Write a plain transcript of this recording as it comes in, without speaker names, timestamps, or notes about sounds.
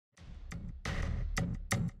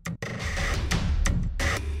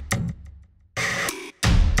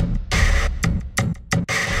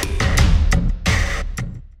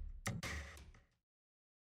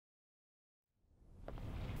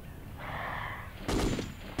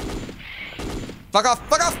Fuck off,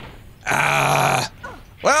 fuck off! Ah.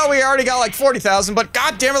 Well, we already got like 40,000, but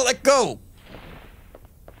god damn it, let go!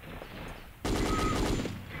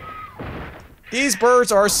 These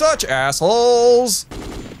birds are such assholes!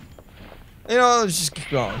 You know, just keep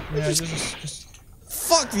going. Yeah,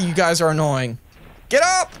 Fuck, you guys are annoying. Get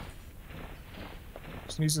up!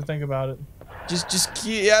 just needs to think about it.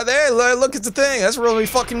 Yeah, there, look at the thing. That's really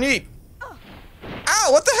fucking neat. Ow,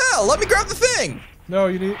 what the hell? Let me grab the thing! No,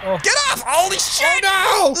 you need. Oh. Get off! Holy shit!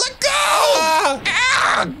 Oh, no! Let go!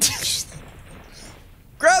 Ah!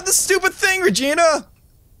 Grab the stupid thing, Regina!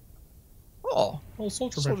 Oh. Oh,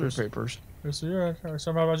 soldier papers. So you're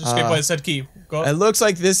somehow I just gave away the said key. Go. It looks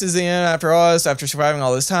like this is the end after us, after surviving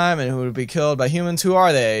all this time, and who would be killed by humans. Who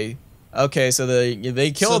are they? Okay, so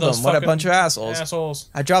they killed them. What a bunch of assholes.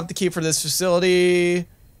 I dropped the key for this facility.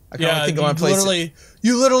 I can only think of one place.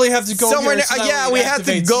 You literally have to go somewhere. Here, so yeah, we have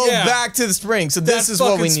to go back to the spring. So this is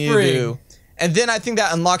what we need to do. And then I think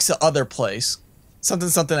that unlocks the other place.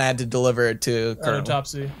 Something I had to deliver it to Colonel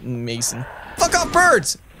Topsy Mason. Fuck off,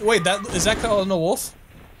 birds! Wait, is that called a wolf?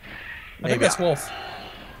 I think that's wolf.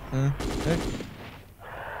 I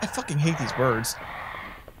fucking hate these birds.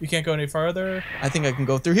 You can't go any farther. I think I can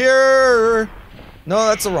go through here. No,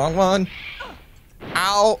 that's the wrong one.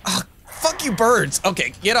 Ow. Oh, fuck you, birds.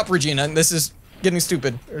 Okay, get up, Regina. This is getting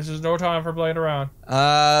stupid. There's just no time for playing around.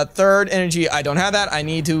 Third energy. I don't have that. I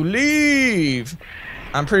need to leave.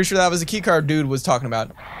 I'm pretty sure that was the keycard dude was talking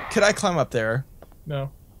about. Could I climb up there?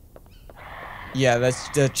 No. Yeah, that's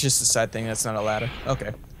just a side thing. That's not a ladder.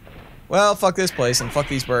 Okay. Well, fuck this place and fuck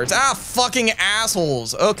these birds. Ah, fucking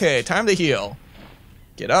assholes. Okay, time to heal.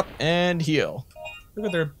 Get up and heal. Look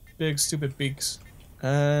at their big, stupid beaks. Get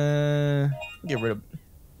rid of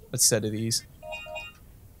a set of these.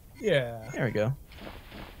 Yeah. There we go.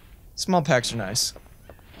 Small packs are nice.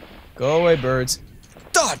 Go away, birds.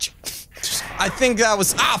 Dodge! I think that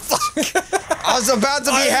was... Ah, fuck! I was about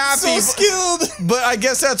to be happy. So skilled! But I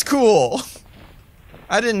guess that's cool.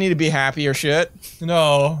 I didn't need to be happy or shit.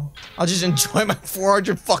 No. I'll just enjoy my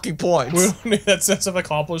 400 fucking points. We don't need that sense of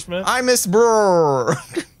accomplishment. I miss Brrr.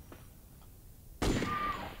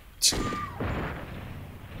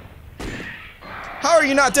 How are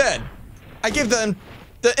you not dead? I gave them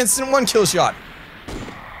the instant one kill shot.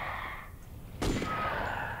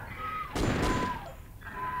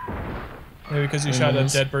 Maybe because you shot a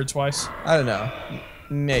dead bird twice. I don't know.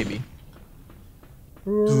 Maybe.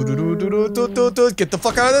 Get the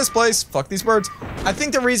fuck out of this place. Fuck these birds. I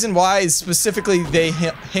think the reason why is specifically they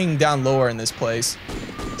hang down lower in this place.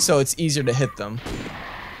 So it's easier to hit them.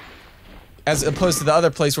 As opposed to the other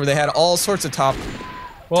place where they had all sorts of top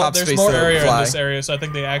there's more area in this area, so I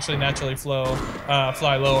think they actually naturally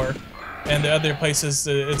fly lower. And the other places,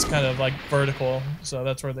 it's kind of like vertical, so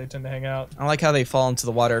that's where they tend to hang out. I like how they fall into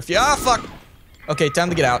the water if you- Ah, fuck! Okay, time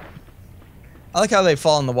to get out. I like how they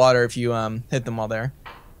fall in the water if you hit them while there.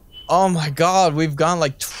 Oh my god, we've gone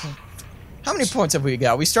like... How many points have we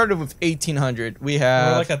got? We started with 1,800. We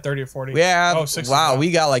have... We're like at 30 or 40. We have... Oh, 60. Wow, we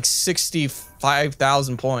got like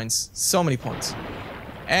 65,000 points. So many points.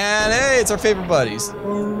 And hey, it's our favorite buddies.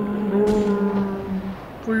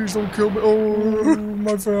 Please don't kill me. Oh,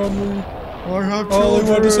 my family. I have children. Oh, they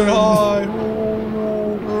wanted to say hi.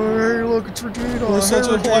 Oh, no. Hey, look, it's Regina. We're such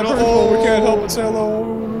a polite people. Oh, we can't help but say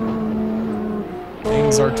hello.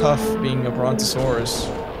 Things are tough being a brontosaurus.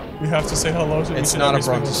 You have to say hello to it's each not and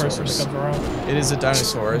every a brontosaurus. person that comes around. It is a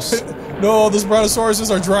dinosaurus. No, those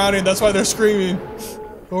brontosauruses are drowning. That's why they're screaming.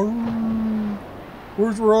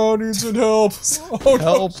 We're drowning and help. Oh,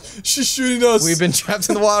 help. No. She's shooting us. We've been trapped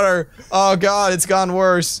in the water. Oh god, it's gone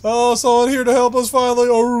worse. Oh, someone here to help us finally.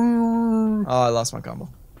 Oh, I lost my combo.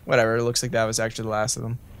 Whatever, it looks like that was actually the last of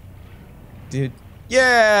them. Dude.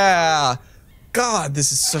 Yeah! God,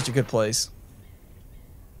 this is such a good place.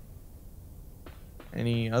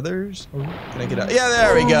 Any others? Can I get out? Yeah,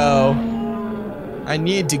 there we go. I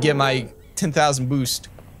need to get my 10,000 boost.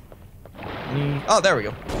 Oh, there we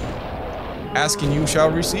go. Ask and you shall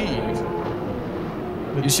receive.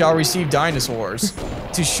 You shall receive dinosaurs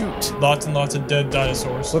to shoot. Lots and lots of dead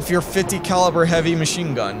dinosaurs. With your 50 caliber heavy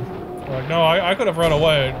machine gun. Like, no, I could have run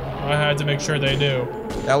away. I had to make sure they knew.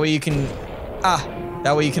 That way you can...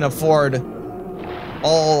 that way you can afford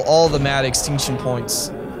all the mad extinction points.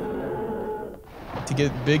 To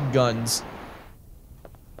get big guns.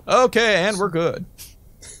 Okay, and we're good.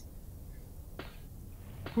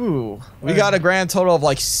 Ooh, we got a grand total of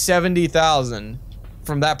like 70,000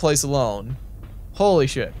 from that place alone. Holy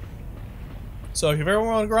shit. So if you ever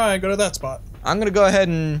want to grind, go to that spot. I'm gonna go ahead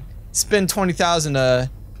and spend 20,000 to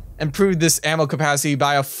improve this ammo capacity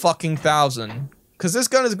by a fucking 1,000. Cause this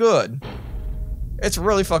gun is good. It's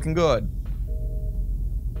really fucking good.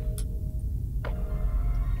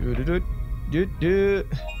 It's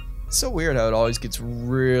so weird how it always gets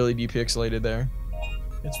really depixelated there.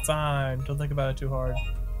 It's fine. Don't think about it too hard.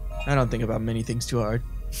 I don't think about many things too hard.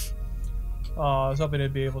 Oh, I was hoping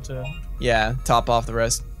it'd be able to... Yeah, top off the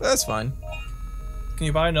rest. That's fine. Can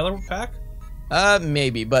you buy another pack?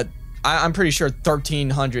 Maybe, but I'm pretty sure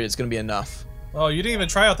 1,300 is gonna be enough. Oh, you didn't even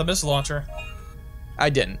try out the missile launcher. I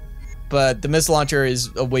didn't. But the missile launcher is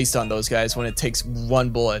a waste on those guys when it takes one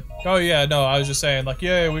bullet. Oh yeah, no, I was just saying, like,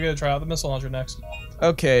 yay, we gotta try out the missile launcher next.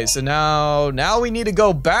 Okay, so now we need to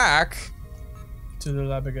go back to the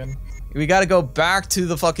lab again. We gotta go back to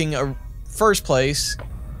the fucking first place,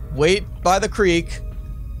 wait by the creek,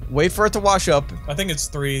 wait for it to wash up. I think it's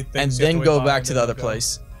 3 things. And then go back to the other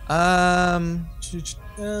place.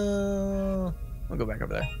 We'll go back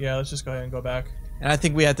over there. Yeah, let's just go ahead and go back. And I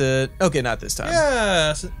think we have to... Okay, not this time.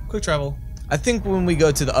 Yeah, quick travel. I think when we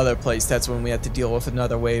go to the other place, that's when we have to deal with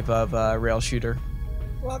another wave of rail shooter.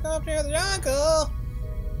 Welcome to the jungle.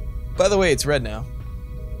 By the way, it's red now.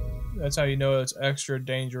 That's how you know it's extra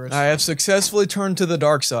dangerous. I have successfully turned to the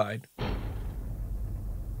dark side.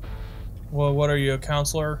 Well, what are you, a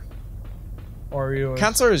counselor? Or are you a...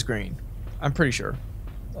 Counselor is green. I'm pretty sure.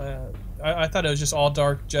 I thought it was just all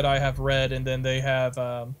dark Jedi have red, and then they have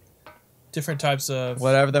different types of...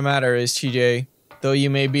 Whatever the matter is, TJ, though you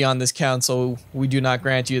may be on this council, we do not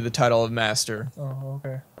grant you the title of master. Oh,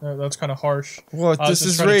 okay. That's kind of harsh. What? This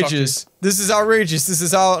is outrageous. This is outrageous. This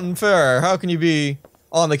is unfair. How can you be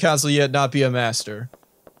on the council yet not be a master?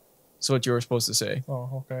 That's what you were supposed to say.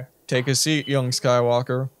 Oh, okay. Take a seat, young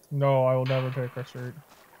Skywalker. No, I will never take a seat.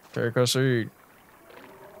 Take a seat.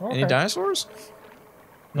 Okay. Any dinosaurs?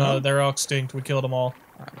 No, they're all extinct. We killed them all.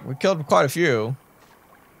 We killed quite a few.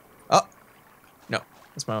 Oh. No.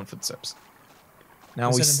 That's my own footsteps. Now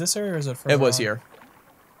is it in this area or is it further It was on? here.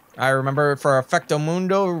 I remember for Effecto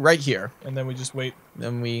Mundo right here. And then we just wait.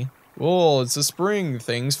 Then we... Oh, it's a spring.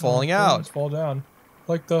 Things falling out. Fall down.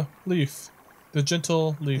 Like the leaf. The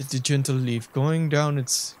gentle leaf. The gentle leaf going down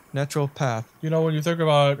its natural path. You know, when you think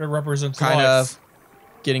about it, represents kind life. of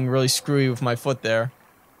getting really screwy with my foot there.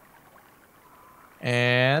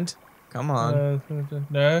 And... Come on.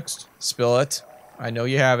 Next. Spill it. I know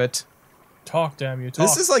you have it. Talk, damn you. Talk.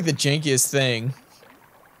 This is like the jankiest thing.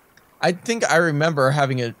 I think I remember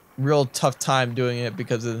having a real tough time doing it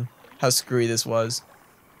because of how screwy this was.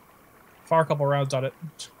 Fire a couple rounds on it.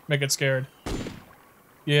 Make it scared.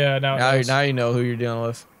 Yeah, now you know who you're dealing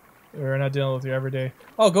with. We're not dealing with you every day.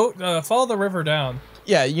 Oh, go follow the river down.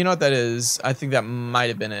 Yeah, you know what that is. I think that might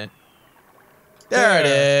have been it. There it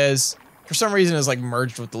is. For some reason, it's like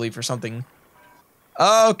merged with the leaf or something.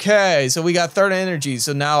 Okay, so we got third energy.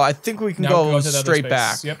 So now I think we can go straight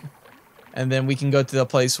back. Yep. And then we can go to the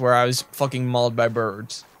place where I was fucking mauled by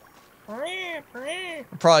birds.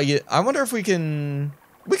 Probably get... I wonder if we can...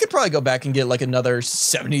 We could probably go back and get like another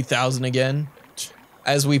 70,000 again.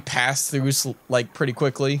 As we pass through like pretty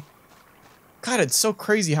quickly. God, it's so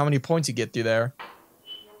crazy how many points you get through there.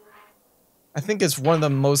 I think it's one of the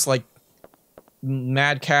most like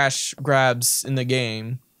mad cash grabs in the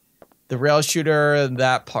game. The rail shooter,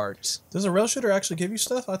 that part. Does a rail shooter actually give you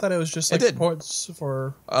stuff? I thought it was just like points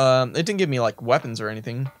for... It didn't give me like weapons or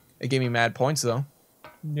anything. It gave me mad points though.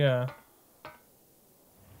 Yeah.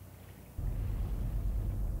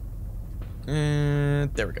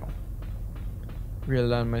 And there we go.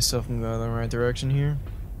 Realign myself and go in the right direction here.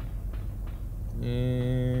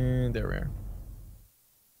 And there we are.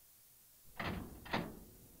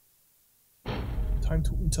 Time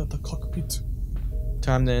to enter the cockpit.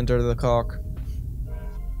 Time to enter the cock.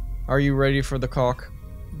 Are you ready for the cock?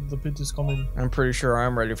 The pit is coming. I'm pretty sure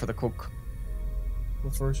I'm ready for the cook.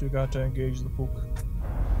 But first you got to engage the cook.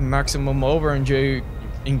 Maximum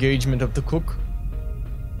engagement of the cook.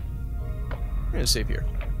 I'm gonna save here.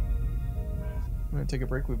 I'm gonna take a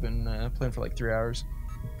break. We've been playing for like 3 hours.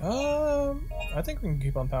 I think we can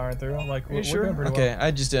keep on powering through. Like, we're sure? Okay, well.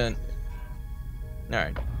 I just didn't.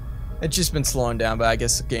 Alright. It's just been slowing down, but I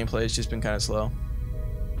guess the gameplay has just been kind of slow.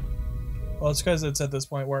 Well, it's because it's at this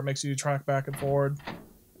point where it makes you track back and forward.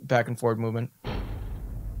 Back and forward movement.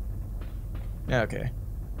 Yeah, okay.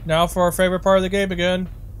 Now for our favorite part of the game again.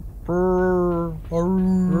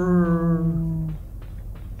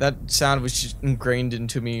 That sound was just ingrained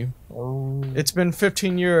into me. It's been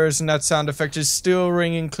 15 years and that sound effect is still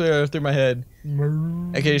ringing clear through my head.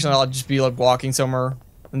 Occasionally I'll just be like walking somewhere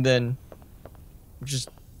and then just,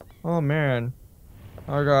 oh man,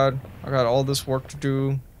 I got all this work to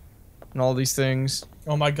do and all these things.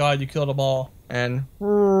 Oh my god, you killed them all. And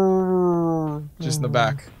just in the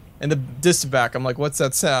back. In the distant back, I'm like, what's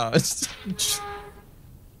that sound?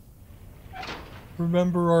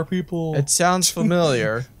 Remember our people. It sounds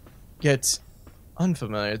familiar, yet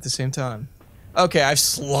unfamiliar at the same time. Okay, I've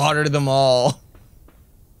slaughtered them all.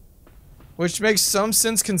 Which makes some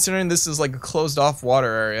sense considering this is like a closed off water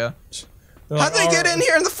area. How'd they get in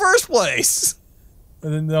here in the first place?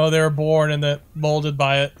 No, they were born and then molded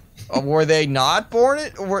by it. Were they not born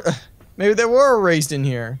it? Or maybe they were raised in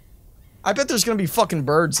here. I bet there's gonna be fucking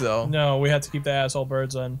birds though. No, we have to keep the asshole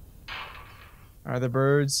birds in. Are the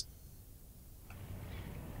birds?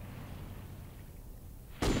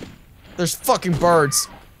 There's fucking birds.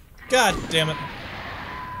 God damn it.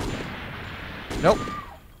 Nope.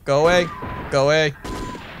 Go away. Go away.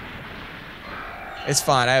 It's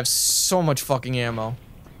fine. I have so much fucking ammo.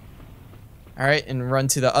 Alright, and run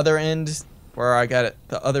to the other end where I got it,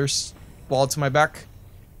 the other wall to my back.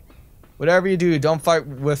 Whatever you do, don't fight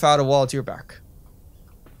without a wall to your back.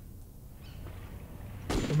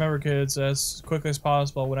 Remember, kids, as quickly as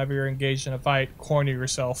possible, whenever you're engaged in a fight, corner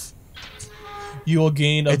yourself. You will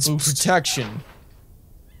gain a boost. It's protection.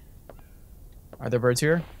 Are there birds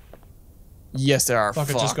here? Yes, there are. Fuck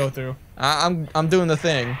it, just go through. I'm doing the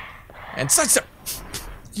thing. And sidestep.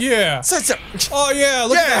 Yeah. Sidestep. Oh yeah,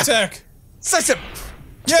 look at that tech. Sidestep.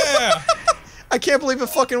 Yeah. I can't believe it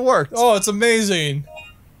fucking worked. Oh, it's amazing.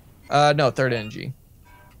 No, third energy.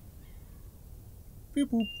 Beep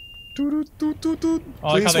boop.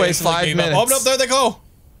 Please wait 5 minutes. Oh no, there they go.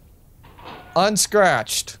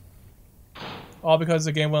 Unscratched. All because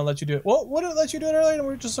the game wouldn't let you do it. What did it let you do it earlier and we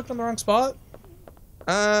were just looking in the wrong spot?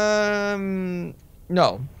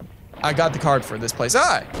 No. I got the card for this place.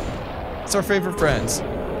 Hi! It's our favorite friends.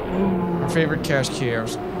 Our favorite cash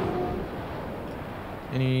cows.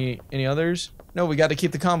 Any others? No, we got to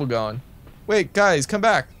keep the combo going. Wait, guys, come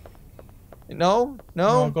back. No?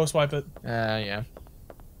 No? No, go swipe it. Yeah.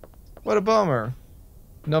 What a bummer.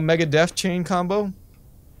 No Mega Death Chain combo?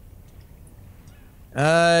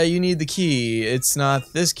 You need the key. It's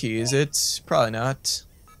not this key, is it? Probably not.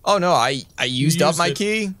 Oh no, I used up my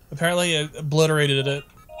key? Apparently it obliterated it.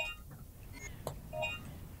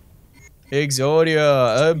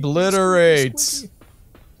 Exodia, obliterates.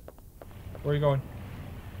 Where are you going?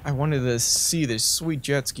 I wanted to see the sweet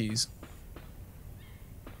jet skis.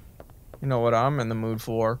 You know what I'm in the mood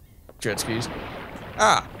for? Jet skis.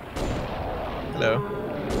 Ah. Hello.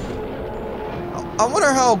 I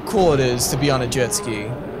wonder how cool it is to be on a jet ski.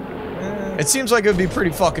 It seems like it would be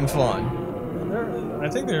pretty fucking fun. I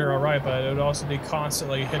think they're alright, but it would also be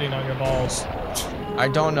constantly hitting on your balls. I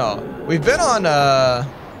don't know. We've been on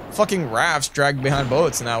fucking rafts dragged behind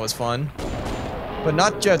boats and that was fun. But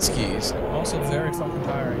not jet skis. Also very fucking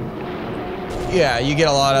tiring. Yeah, you get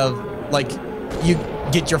a lot of, like, you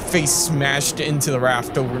get your face smashed into the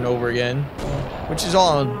raft over and over again. Which is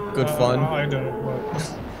all good fun. I don't know.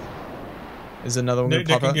 Is another one gonna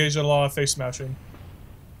pop up? Nick engaged in a lot of face smashing.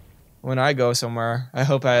 When I go somewhere, I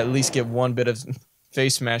hope I at least get one bit of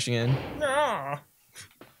face smashing in. Nah.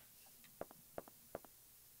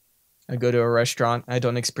 I go to a restaurant, I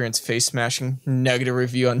don't experience face smashing. Negative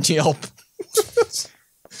review on Yelp.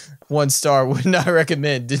 1 star, would not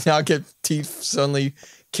recommend. Did not get teeth suddenly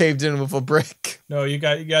caved in with a brick. No, you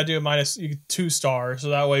gotta do a -2 star, so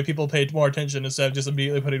that way people pay more attention instead of just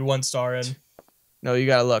immediately putting 1 star in. No, you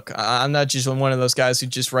gotta look. I'm not just one of those guys who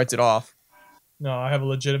just writes it off. No, I have a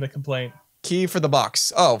legitimate complaint. Key for the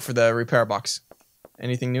box. Oh, for the repair box.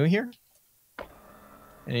 Anything new here?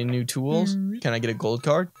 Any new tools? Can I get a gold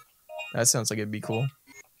card? That sounds like it'd be cool.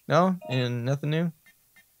 No? And nothing new?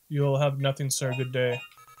 You'll have nothing, sir. Good day.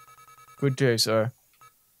 Good day, sir.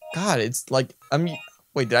 God, it's like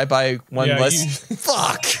wait, did I buy one less?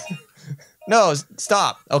 Fuck! No,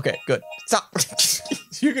 stop. Okay, good. Stop.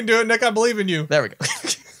 You can do it, Nick. I believe in you. There we go.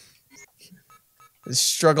 I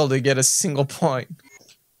struggle to get a single point.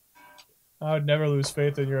 I would never lose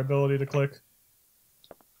faith in your ability to click.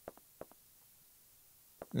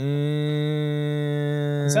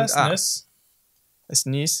 Is that SNES? A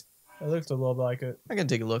sneeze? It looks a little like it. I can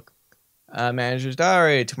take a look. Manager's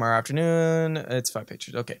diary. Tomorrow afternoon. It's 5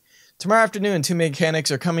 pictures. Okay. Tomorrow afternoon, 2 mechanics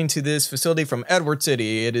are coming to this facility from Edward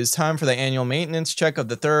City. It is time for the annual maintenance check of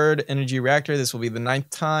the 3rd energy reactor. This will be the 9th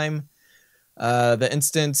time. The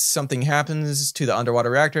instant something happens to the underwater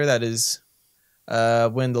reactor, that is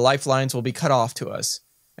when the lifelines will be cut off to us.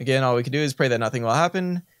 Again, all we can do is pray that nothing will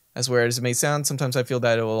happen. As weird as it may sound, sometimes I feel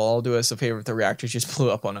that it will all do us a favor if the reactor just blew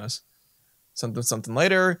up on us. Something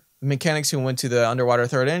later, the mechanics who went to the underwater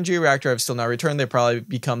 3rd energy reactor have still not returned. They probably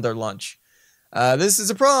become their lunch. This is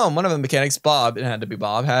a problem. One of the mechanics, Bob, it had to be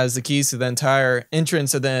Bob, has the keys to the entire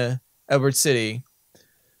entrance of the Edward City.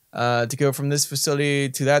 To go from this facility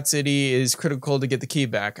to that city is critical to get the key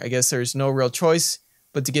back. I guess there's no real choice.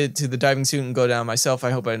 But to get to the diving suit and go down myself,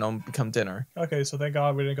 I hope I don't become dinner. Okay, so thank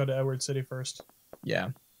God we didn't go to Edward City first. Yeah.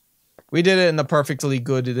 We did it in the perfectly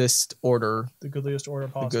goodest order. The goodliest order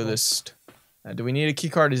possible. The goodest. Do we need a key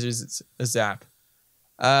card or is it a zap?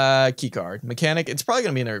 Key card. Mechanic. It's probably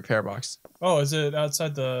going to be in the repair box. Oh, is it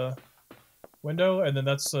outside the window? And then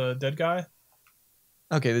that's the dead guy?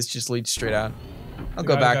 Okay, this just leads straight out. I'll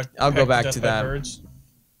go back to that. Birds.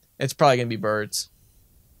 It's probably going to be birds.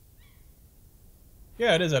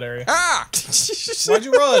 Yeah, it is that area. Ah! Why'd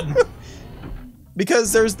you run?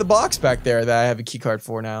 Because there's the box back there that I have a key card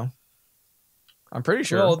for now. I'm pretty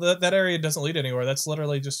sure. Well, that area doesn't lead anywhere. That's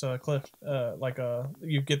literally just a cliff.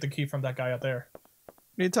 You get the key from that guy out there.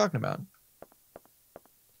 What are you talking about?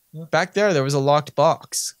 Yeah. Back there was a locked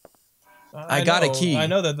box. I got a key. I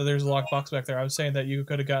know that there's a locked box back there. I was saying that you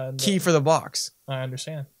could have gotten... Key for the box. I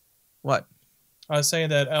understand. What? I was saying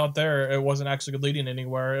that out there, it wasn't actually leading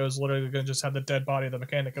anywhere. It was literally going to just have the dead body of the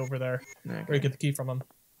mechanic over there. Okay. Where you get the key from him.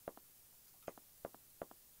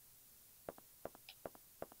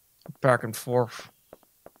 Back and forth.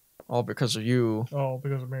 All because of you. Oh,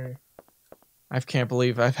 because of me. I can't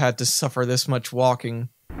believe I've had to suffer this much walking.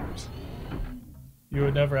 You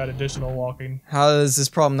would never add additional walking. How is this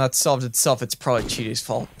problem not solved itself? It's probably Cheetah's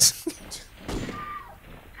fault.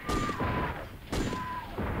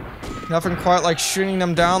 Nothing quite like shooting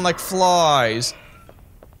them down like flies.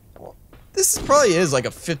 This probably is like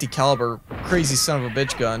a 50 caliber crazy son of a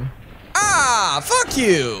bitch gun. Ah, fuck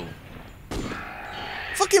you!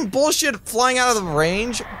 Fucking bullshit flying out of the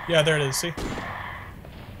range. Yeah, there it is, see?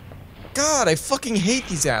 God, I fucking hate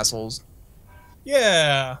these assholes.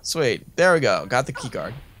 Yeah. Sweet, there we go. Got the key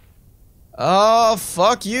card. Oh,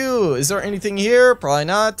 fuck you. Is there anything here? Probably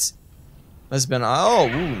not. Must have been, oh,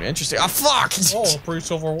 ooh, interesting. Ah, fuck! Oh,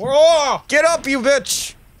 pre-silver war. Oh! Get up, you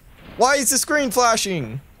bitch! Why is the screen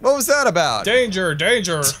flashing? What was that about? Danger,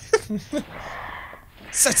 danger!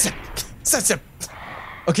 Set.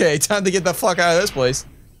 Okay, time to get the fuck out of this place.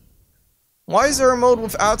 Why is there a mode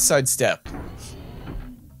with outside step?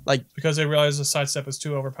 Like, because they realize the sidestep is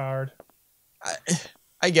too overpowered.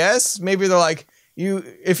 I guess maybe they're like,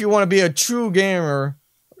 if you want to be a true gamer,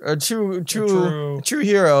 a true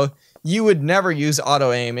hero, you would never use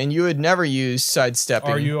auto aim and you would never use sidestepping.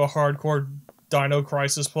 Are you a hardcore Dino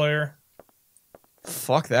Crisis player?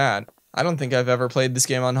 Fuck that. I don't think I've ever played this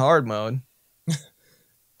game on hard mode.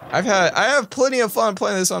 I have plenty of fun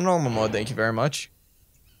playing this on normal mode, thank you very much.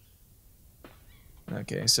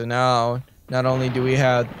 Okay, so now not only do we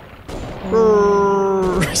have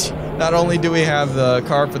the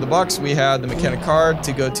card for the box, we have the mechanic card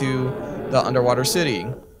to go to the underwater city.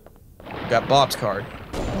 We got Bob's card.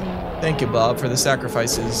 Thank you, Bob, for the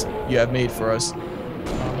sacrifices you have made for us.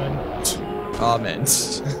 Amen. Amen.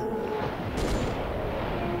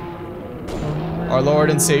 Our Lord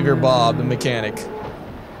and Savior Bob, the mechanic.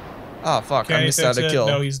 Ah, oh, fuck, I missed out a kill.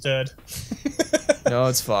 No, he's dead. No,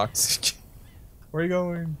 it's fucked. Where are you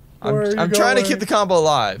going? I'm trying to keep the combo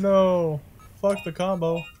alive. No. Fuck the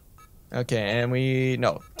combo. Okay, and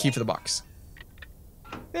no, key for the box.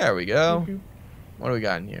 There we go. What do we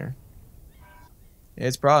got in here?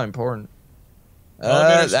 It's probably important.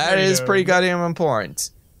 That is pretty goddamn important.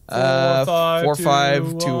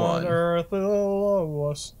 4521. Earth below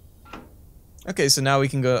us. Okay, so now we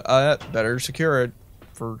can go. Better secure it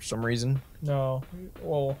for some reason. No,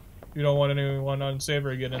 well, you don't want anyone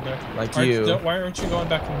unsavory getting in there. Like you. Why aren't you going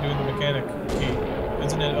back and doing the mechanic key?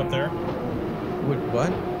 Isn't it up there? What? What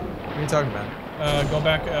are you talking about? Go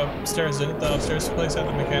back upstairs. Didn't the upstairs place have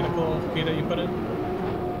the mechanical key that you put in?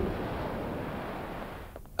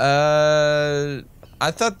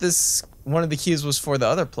 I thought one of the keys was for the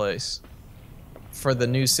other place. For the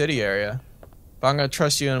new city area. But I'm gonna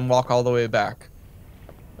trust you and walk all the way back.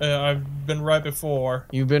 I've been right before.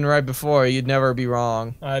 You've been right before. You'd never be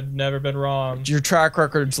wrong. I've never been wrong. Your track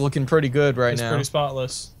record's looking pretty good right now. It's pretty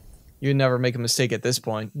spotless. You'd never make a mistake at this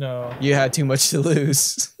point. No. You had too much to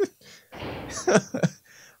lose.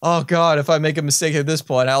 Oh god, if I make a mistake at this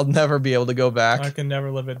point, I'll never be able to go back. I can never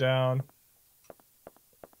live it down.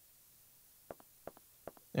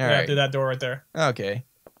 Alright. Do that door right there. Okay.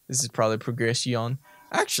 This is probably progression.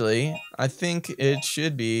 Actually, I think it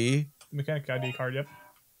should be... Mechanic ID card, yep.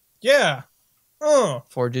 Yeah!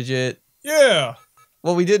 4-digit. Yeah!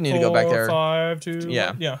 Well, we did need to go back there. 4, 5, 2,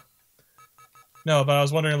 yeah. 1. Yeah. No, but I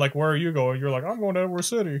was wondering, like, where are you going? You're like, I'm going to Edward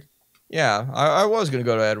City. Yeah, I was going to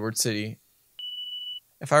go to Edward City.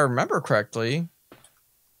 If I remember correctly.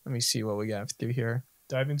 Let me see what we got through here.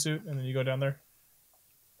 Diving suit, and then you go down there?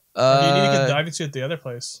 Or do you need to get the diving suit at the other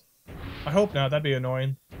place? I hope not. That'd be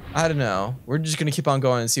annoying. I don't know. We're just going to keep on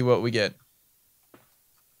going and see what we get.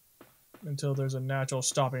 Until there's a natural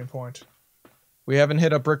stopping point. We haven't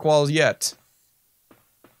hit a brick wall yet.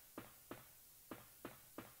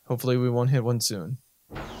 Hopefully we won't hit one soon.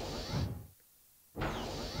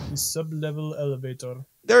 The sub-level elevator.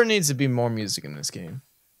 There needs to be more music in this game.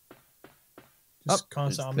 Just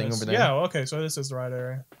constant thing over there. Yeah, okay, so this is the right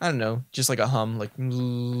area. I don't know, just like a hum, like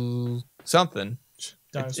something.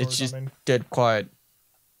 It's just dead quiet.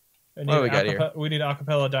 What do we got here? We need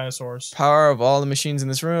acapella dinosaurs. Power of all the machines in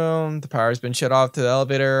this room. The power has been shut off to the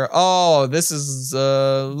elevator. Oh, this is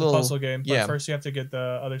a little puzzle game. But first you have to get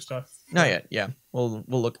the other stuff. Not yet. Yeah, we'll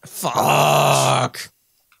look. Fuck.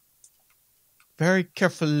 Very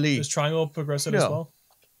carefully. Is triangle progressive as well?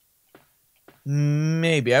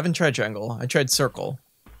 Maybe. I haven't tried triangle. I tried circle.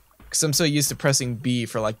 Because I'm so used to pressing B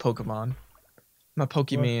for like Pokemon. My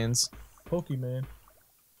Pokemans. Pokemon.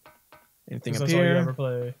 Anything up that's here? All you ever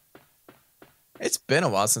play. It's been a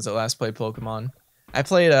while since I last played Pokemon. I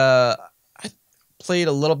played a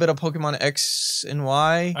little bit of Pokemon X and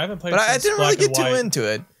Y. I haven't played, but I didn't really get too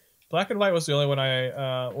into it. Black and White was the only one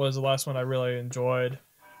was the last one I really enjoyed.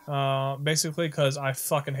 Basically because I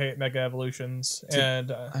fucking hate Mega Evolutions.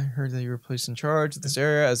 And I heard that you were placed in charge of this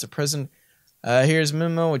area as a present. Here's a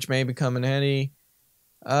memo which may become in handy.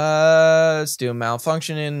 Let's do a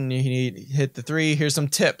malfunctioning. You need to hit the 3. Here's some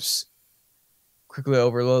tips. Quickly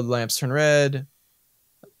overload lamps, turn red.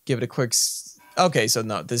 Give it a quick. Okay, so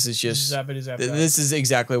no, this is just. This is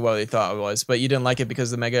exactly what they thought it was, but you didn't like it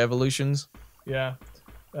because of the Mega Evolutions. Yeah.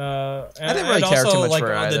 I didn't really care too much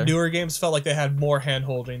for it either. The newer games felt like they had more hand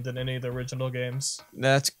holding than any of the original games.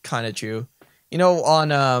 That's kind of true. You know,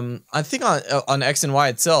 on I think on X and Y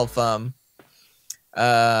itself,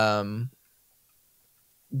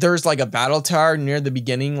 there's like a battle tower near the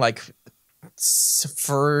beginning, like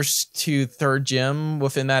first to third gym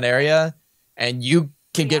within that area, and you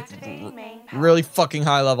can get really fucking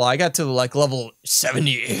high level. I got to like level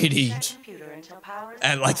 70, 80.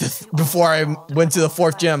 And like before I went to the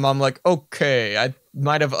 4th gym, I'm like, okay, I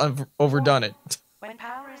might have overdone it.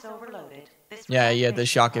 Yeah, you have to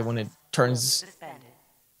shock it when it turns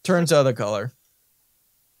the other color.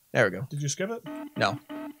 There we go. Did you skip it? No.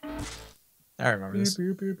 I remember this.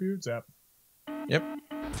 Zap. Yep.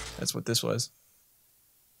 That's what this was.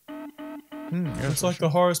 It's like the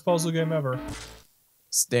hardest puzzle game ever.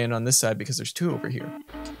 Stand on this side because there's 2 over here.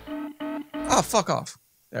 Oh, fuck off.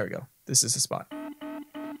 There we go. This is the spot.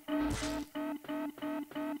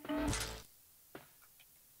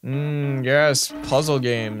 Yes. Puzzle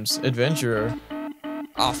games. Adventure.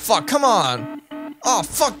 Oh, fuck. Come on. Oh,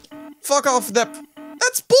 fuck. Fuck off that.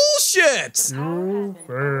 That's bullshit. You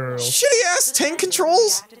fail. Shitty ass tank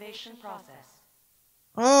controls.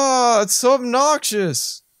 Oh, it's so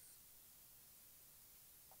obnoxious.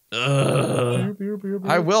 Ugh.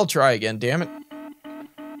 I will try again, damn it.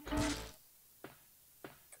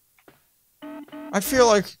 I feel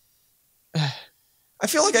like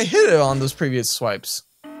I hit it on those previous swipes.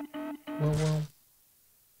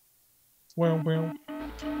 Well.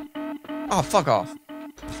 Oh, fuck off.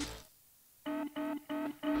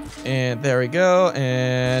 And there we go,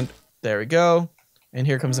 and there we go. And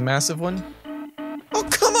here comes a massive one. Oh,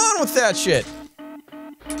 come on with that shit!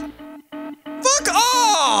 Fuck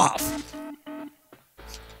off!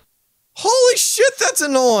 Holy shit, that's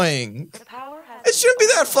annoying! It shouldn't be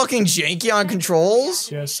that fucking janky on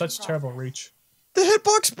controls. Yeah, such terrible reach. The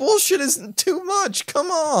hitbox bullshit is too much,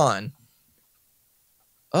 come on!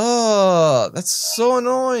 Oh, that's so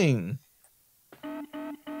annoying.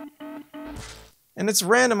 And it's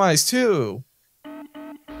randomized too.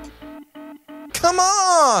 Come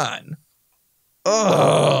on!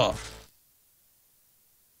 Ugh!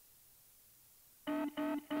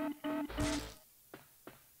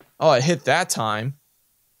 Oh, it hit that time.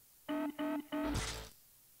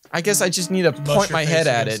 I guess I just need to point my head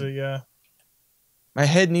at it. Yeah. My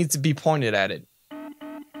head needs to be pointed at it.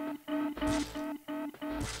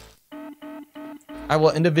 I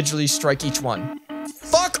will individually strike each one.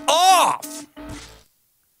 Fuck off!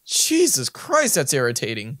 Jesus Christ, that's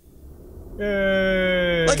irritating.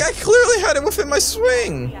 Yay! Like, I clearly had it within my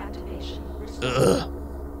swing! Ugh.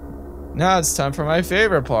 Now it's time for my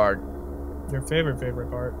favorite part. Your favorite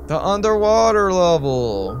part? The underwater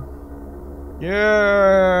level.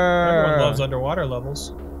 Yeah! Everyone loves underwater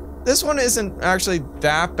levels. This one isn't actually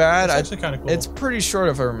that bad. It's actually kind of cool. It's pretty short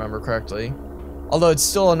if I remember correctly. Although it's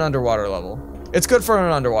still an underwater level. It's good for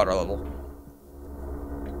an underwater level.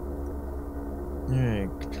 Alright,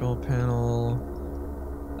 control panel.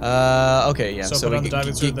 Okay, yeah. So we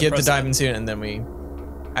get the diving suit and then we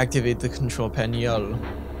activate the control panel.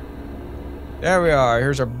 There we are.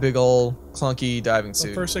 Here's our big ol' clunky diving suit.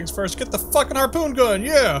 Well, first things first, get the fucking harpoon gun,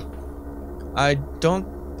 yeah! I don't...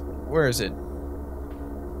 Where is it?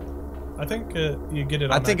 I think you get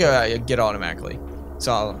it automatically. I think I get automatically.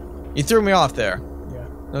 So, you threw me off there. Yeah.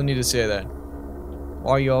 No need to say that.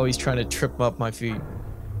 Why are you always trying to trip up my feet?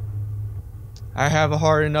 I have a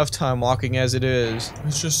hard enough time walking as it is.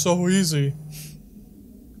 It's just so easy.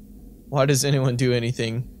 Why does anyone do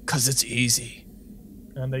anything? 'Cause it's easy.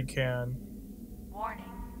 And they can. Warning.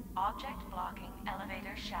 Object blocking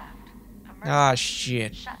elevator shaft. Ah,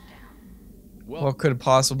 shit. Shutdown. What could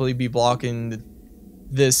possibly be blocking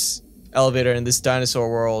this elevator in this dinosaur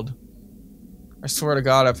world? I swear to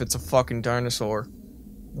God, if it's a fucking dinosaur.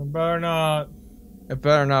 It better not. It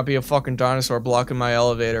better not be a fucking dinosaur blocking my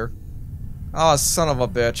elevator. Oh, son of a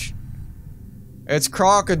bitch. It's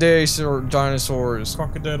crocodiles or dinosaurs.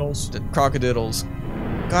 Crocodiles. Crocodiles.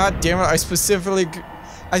 God damn it, I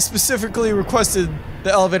specifically requested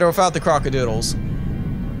the elevator without the crocodiles.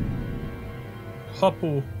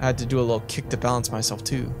 Hoppu. I had to do a little kick to balance myself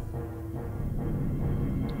too.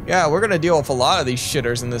 Yeah, we're gonna deal with a lot of these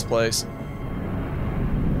shitters in this place.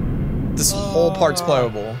 This whole part's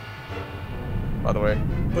playable. By the way.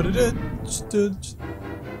 But it is.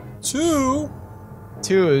 Two.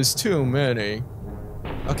 Two is too many.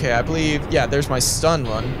 Okay, I believe... Yeah, there's my stun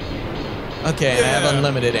one. Okay, and I have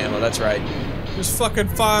unlimited ammo, that's right. Just fucking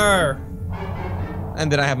fire.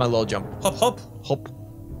 And then I have my little jump. Hop, hop. Hop.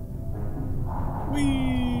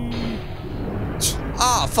 Whee.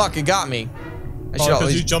 Ah, fuck, it got me. I should Because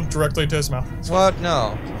always... you jumped directly to his mouth. What?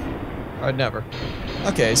 No. I'd never.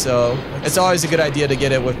 Okay, so it's always a good idea to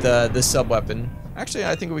get it with the sub-weapon. Actually,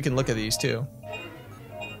 I think we can look at these too.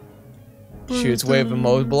 Shoots wave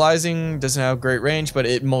immobilizing, doesn't have great range, but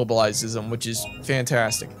it mobilizes them, which is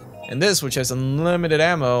fantastic. And this, which has unlimited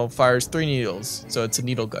ammo, fires 3 needles, so it's a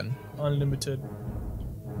needle gun. Unlimited.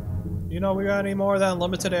 You know, we got any more of that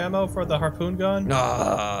unlimited ammo for the harpoon gun?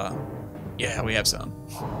 Yeah, we have some.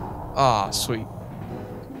 Ah, sweet.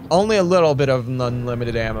 Only a little bit of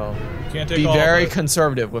unlimited ammo. Can't take Be all very of it.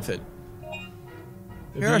 conservative with it.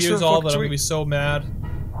 If you use all of it, I'm gonna be so mad.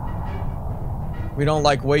 We don't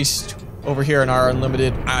like waste over here in our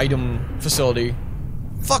unlimited item facility.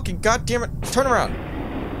 Fucking goddamn it! Turn around.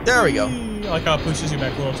 There we go. I like how it pushes you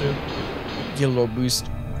back a little too. Get a little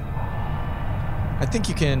boost. I think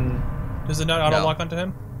you can. Does it not auto lock onto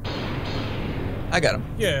him? I got him.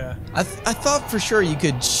 Yeah. I thought for sure you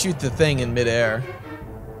could shoot the thing in midair.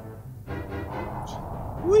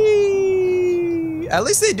 Whee! At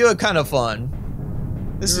least they do it kind of fun.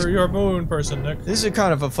 You're a moon person, Nick. This is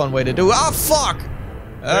kind of a fun way to do it. Ah, fuck!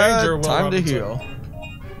 Time to heal.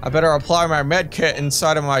 I better apply my med kit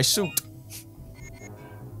inside of my suit.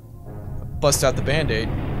 Bust out the band-aid.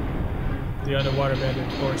 The underwater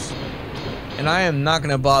band-aid, of course. And I am not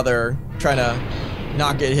gonna bother trying to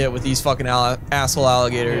not get hit with these fucking asshole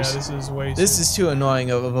alligators. Yeah, this is way This is too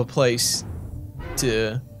annoying of a place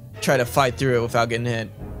to try to fight through it without getting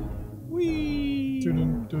hit. Whee!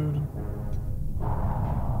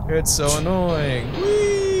 It's so annoying.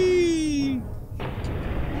 Whee!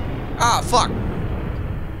 Ah, fuck!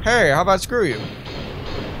 Hey, how about screw you?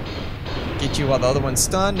 Get you while the other one's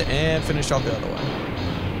stunned and finish off the other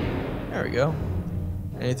one. There we go.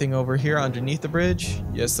 Anything over here underneath the bridge?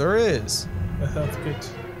 Yes, there is. A health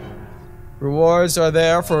kit. Rewards are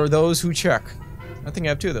there for those who check. I think I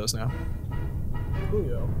have 2 of those now.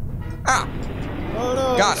 Coolio. Ah! Oh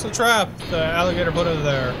no, Got it's him. a trap. The alligator put it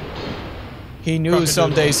there. He knew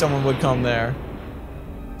someday someone would come there.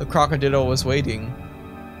 The crocodile was waiting.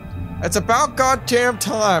 It's about goddamn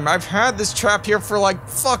time. I've had this trap here for like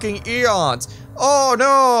fucking eons. Oh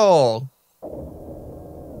no!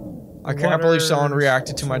 I can't believe someone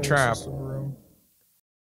reacted to my trap.